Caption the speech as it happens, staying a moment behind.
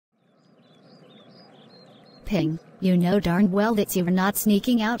Ping, you know darn well that you're not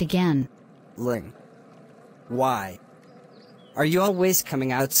sneaking out again. Ling. Why? Are you always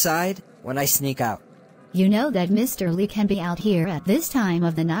coming outside when I sneak out? You know that Mr. Lee can be out here at this time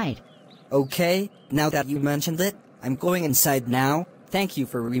of the night. Okay, now that you mentioned it, I'm going inside now. Thank you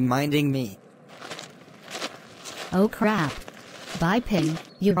for reminding me. Oh crap. Bye Ping,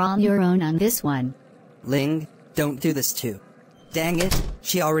 you're on your own on this one. Ling, don't do this too. Dang it,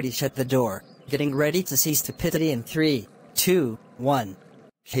 she already shut the door. Getting ready to see stupidity in 3, 2, 1.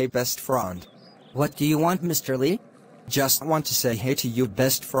 Hey best friend. What do you want, Mr. Lee? Just want to say hey to you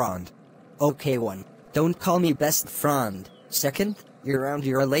best friend. Okay one, don't call me best friend. Second, you're around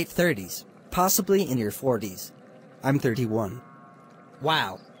your late 30s, possibly in your 40s. I'm 31.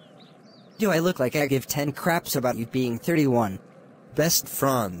 Wow. Do I look like I give 10 craps about you being 31? Best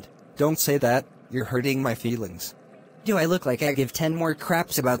friend, don't say that, you're hurting my feelings. Do I look like I give 10 more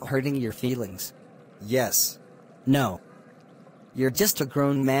craps about hurting your feelings? Yes. No. You're just a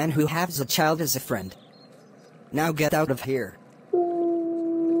grown man who has a child as a friend. Now get out of here.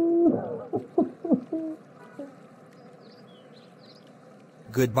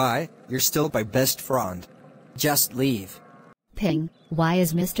 Goodbye, you're still my best friend. Just leave. Ping, why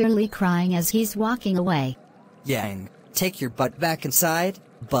is Mr. Lee crying as he's walking away? Yang, take your butt back inside.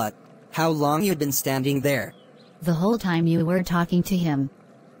 But, how long you been standing there? The whole time you were talking to him.